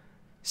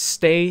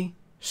 stay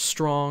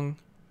strong.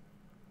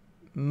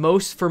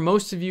 For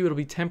most of you, it'll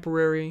be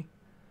temporary.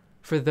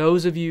 For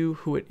those of you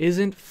who it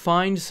isn't,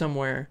 find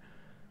somewhere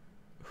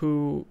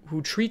who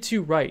treats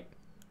you right.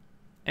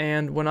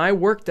 And when I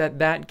worked at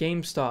that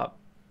GameStop,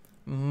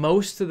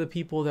 most of the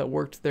people that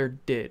worked there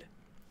did.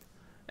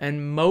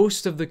 And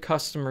most of the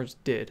customers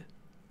did.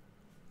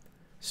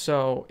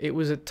 So it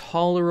was a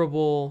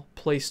tolerable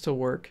place to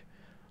work,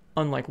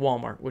 unlike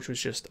Walmart, which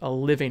was just a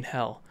living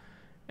hell.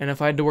 And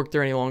if I had to work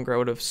there any longer, I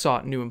would have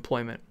sought new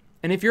employment.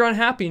 And if you're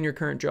unhappy in your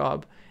current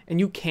job, and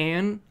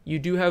you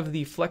do have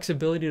the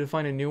flexibility to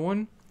find a new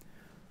one,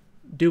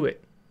 do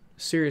it.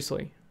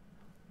 Seriously.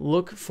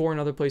 Look for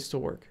another place to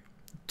work.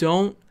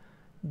 Don't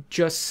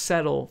just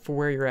settle for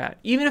where you're at.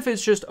 Even if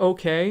it's just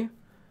okay,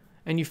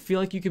 and you feel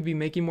like you could be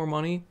making more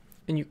money,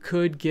 and you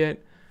could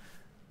get,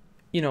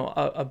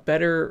 a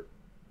better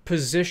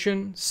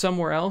position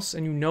somewhere else,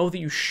 and you know that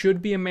you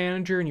should be a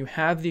manager, and you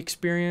have the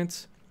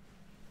experience,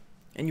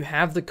 and you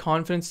have the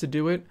confidence to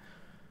do it,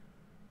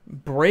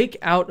 break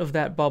out of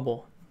that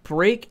bubble.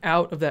 Break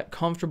out of that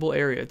comfortable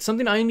area. It's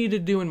something I need to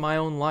do in my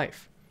own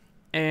life.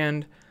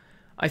 And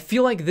I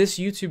feel like this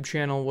YouTube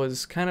channel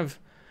was kind of,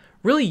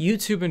 really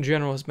YouTube in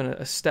general has been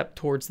a step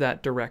towards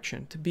that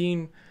direction. To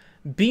being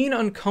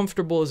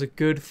uncomfortable is a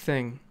good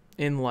thing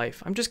in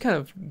life. I'm just kind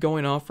of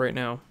going off right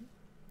now.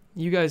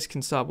 You guys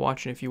can stop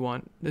watching if you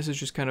want. This is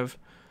just kind of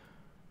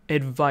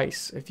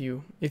advice if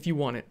you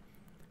want it.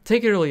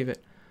 Take it or leave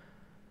it.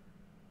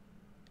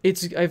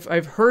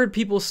 I've heard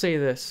people say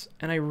this,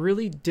 and I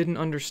really didn't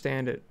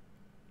understand it.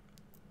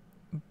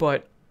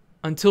 But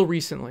until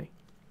recently,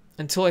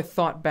 until I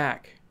thought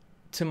back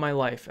to my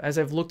life, as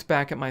I've looked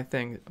back at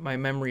my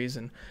memories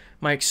and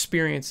my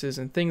experiences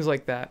and things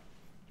like that,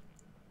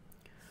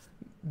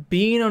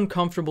 being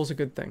uncomfortable is a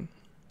good thing.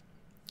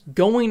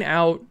 Going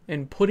out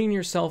and putting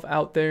yourself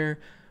out there,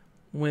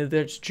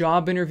 whether it's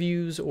job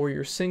interviews or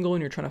you're single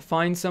and you're trying to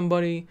find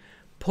somebody,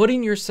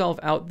 putting yourself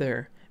out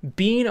there,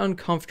 being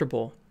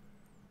uncomfortable,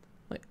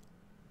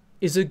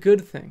 is a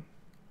good thing.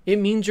 It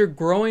means you're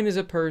growing as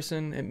a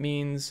person. It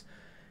means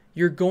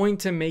you're going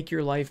to make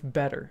your life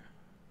better.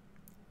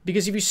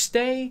 Because if you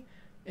stay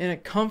in a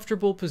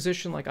comfortable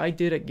position like I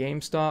did at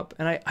GameStop,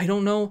 and I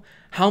don't know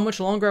how much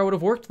longer I would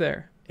have worked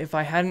there if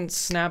I hadn't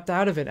snapped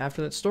out of it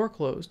after that store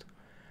closed.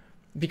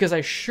 Because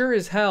I sure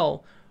as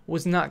hell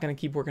was not going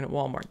to keep working at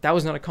Walmart. That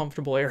was not a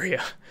comfortable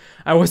area.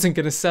 I wasn't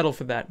going to settle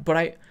for that.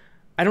 But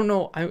I don't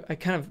know, I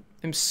kind of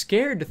am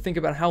scared to think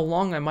about how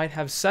long I might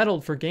have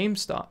settled for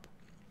GameStop.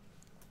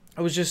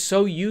 I was just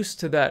so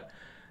used to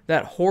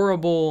that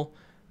horrible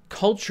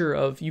culture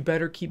of you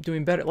better keep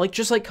doing better.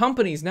 Just like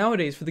companies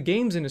nowadays for the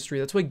games industry.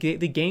 That's why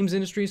the games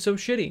industry is so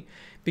shitty.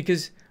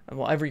 Because,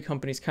 well, every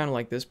company's kind of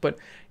like this. But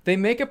they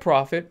make a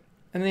profit,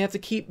 and they have to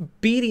keep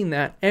beating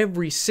that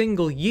every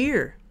single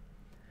year.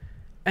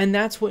 And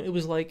that's what it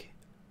was like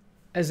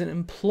as an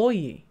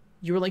employee.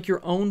 You were like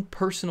your own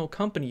personal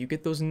company. You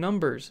get those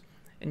numbers,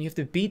 and you have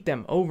to beat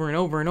them over and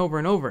over and over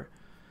and over.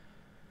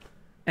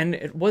 And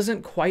it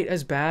wasn't quite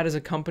as bad as a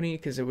company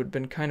because it would have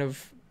been kind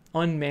of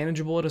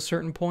unmanageable at a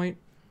certain point.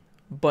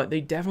 But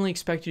they definitely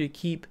expect you to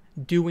keep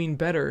doing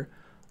better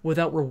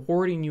without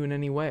rewarding you in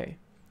any way.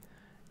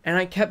 And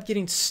I kept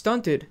getting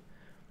stunted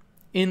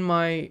in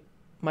my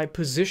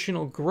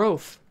positional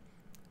growth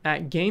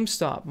at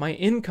GameStop. My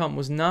income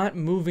was not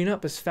moving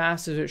up as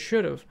fast as it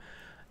should have.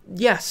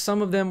 Yes,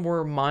 some of them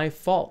were my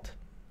fault.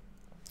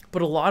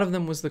 But a lot of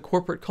them was the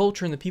corporate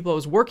culture, and the people I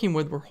was working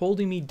with were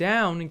holding me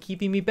down and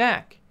keeping me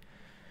back.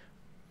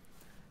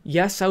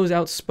 Yes, I was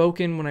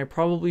outspoken when I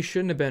probably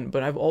shouldn't have been,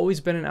 but I've always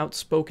been an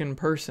outspoken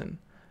person.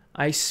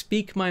 I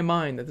speak my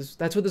mind.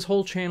 That's what this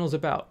whole channel is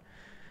about.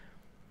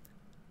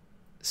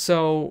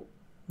 So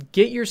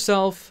get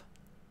yourself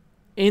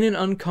in an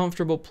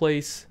uncomfortable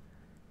place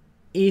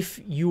if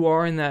you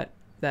are in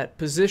that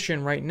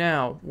position right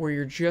now where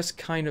you're just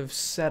kind of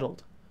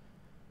settled.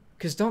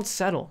 Because don't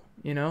settle,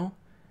 you know?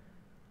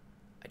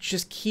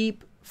 Just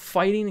keep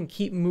fighting and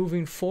keep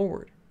moving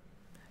forward.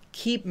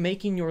 Keep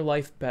making your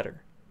life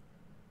better.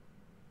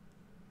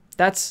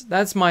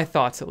 That's my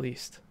thoughts, at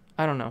least.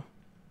 I don't know.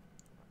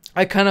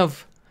 I kind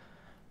of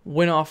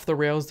went off the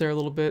rails there a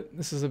little bit.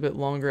 This is a bit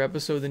longer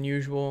episode than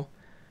usual.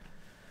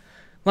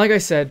 Like I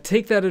said,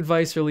 take that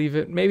advice or leave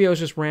it. Maybe I was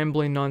just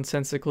rambling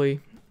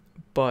nonsensically,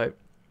 but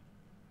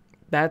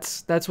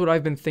that's what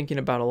I've been thinking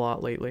about a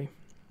lot lately,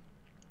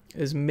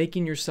 is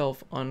making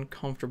yourself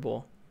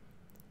uncomfortable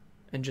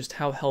and just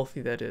how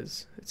healthy that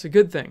is. It's a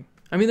good thing.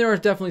 I mean, there are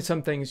definitely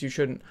some things you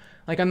shouldn't.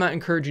 Like, I'm not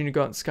encouraging you to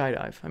go out and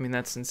skydive. I mean,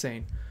 that's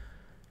insane.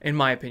 In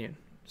my opinion.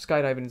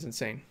 Skydiving is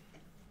insane.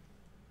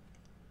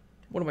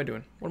 What am I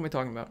doing? What am I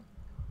talking about?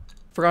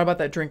 Forgot about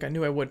that drink. I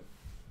knew I would.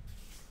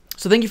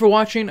 So thank you for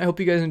watching. I hope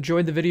you guys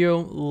enjoyed the video.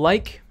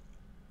 Like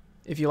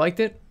if you liked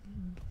it.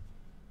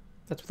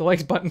 That's what the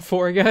likes button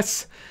for, I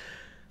guess.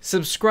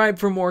 Subscribe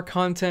for more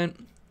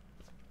content.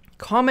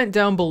 Comment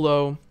down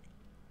below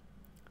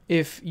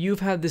if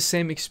you've had the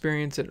same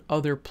experience at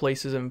other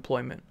places of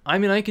employment. I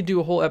mean, I could do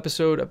a whole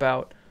episode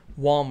about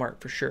Walmart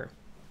for sure,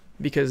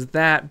 because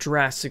that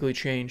drastically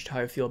changed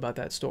how I feel about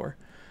that store.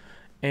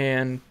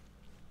 And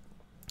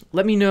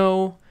let me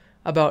know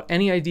about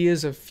any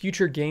ideas of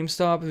future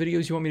GameStop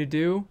videos you want me to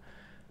do.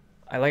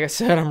 Like I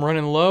said, I'm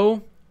running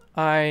low.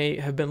 I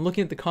have been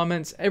looking at the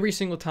comments every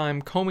single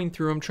time, combing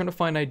through them, trying to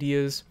find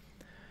ideas,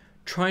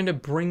 trying to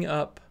bring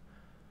up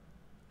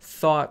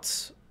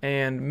thoughts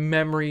and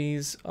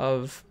memories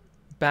of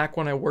back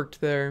when I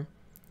worked there.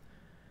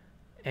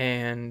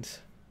 And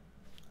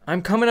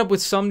I'm coming up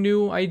with some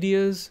new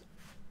ideas,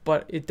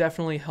 but it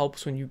definitely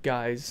helps when you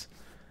guys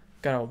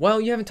go, well,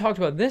 you haven't talked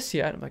about this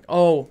yet. I'm like,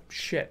 oh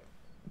shit,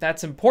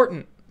 that's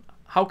important.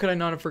 How could I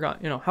not have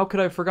forgotten? You know, how could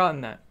I have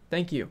forgotten that?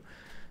 Thank you.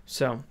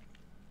 So,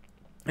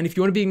 and if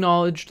you want to be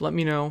acknowledged, let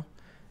me know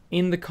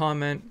in the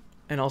comment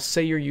and I'll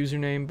say your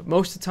username. But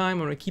most of the time,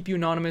 I'm going to keep you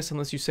anonymous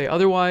unless you say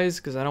otherwise,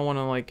 because I don't want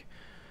to like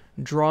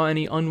draw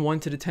any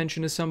unwanted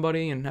attention to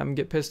somebody and have them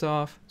get pissed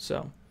off.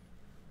 So,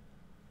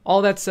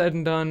 all that said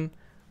and done,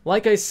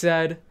 like I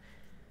said,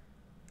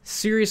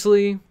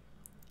 seriously,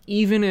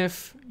 even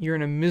if you're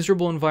in a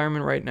miserable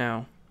environment right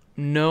now,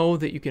 know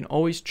that you can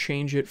always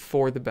change it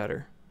for the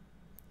better.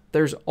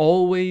 There's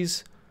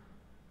always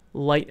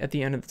light at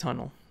the end of the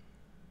tunnel.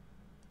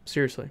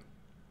 Seriously.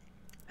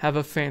 Have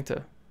a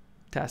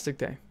fantastic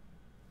day.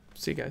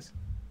 See you guys.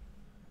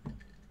 I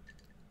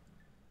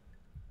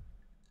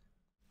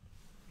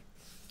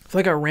feel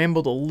like I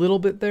rambled a little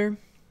bit there.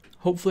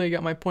 Hopefully I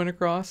got my point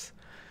across.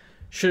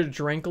 Should have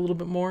drank a little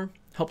bit more.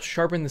 Helps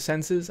sharpen the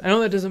senses. I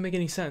know that doesn't make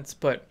any sense,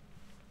 but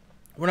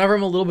whenever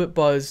I'm a little bit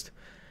buzzed,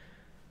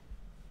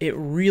 it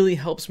really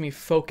helps me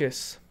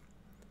focus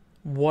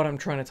what I'm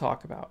trying to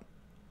talk about.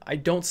 I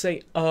don't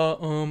say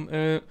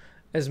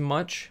as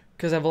much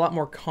because I have a lot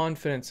more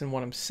confidence in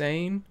what I'm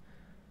saying.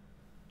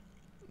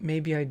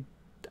 Maybe I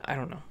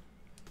don't know.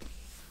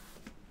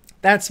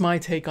 That's my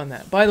take on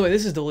that. By the way,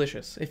 this is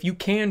delicious. If you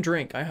can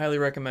drink, I highly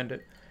recommend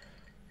it.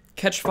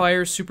 Catch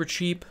Fire, super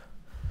cheap.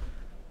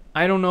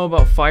 I don't know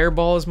about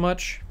Fireball as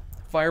much.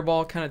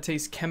 Fireball kind of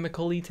tastes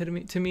chemically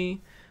to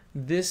me.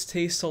 This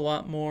tastes a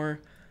lot more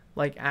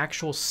like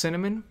actual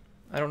cinnamon.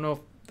 I don't know if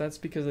that's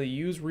because they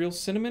use real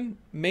cinnamon.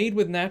 Made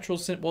with natural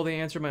cinnamon. Well, they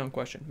answered my own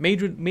question.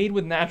 Made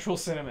with natural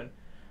cinnamon.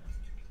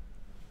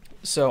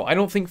 So I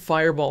don't think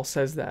Fireball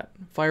says that.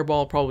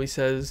 Fireball probably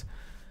says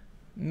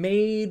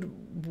made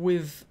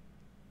with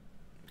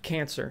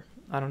cancer.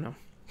 I don't know.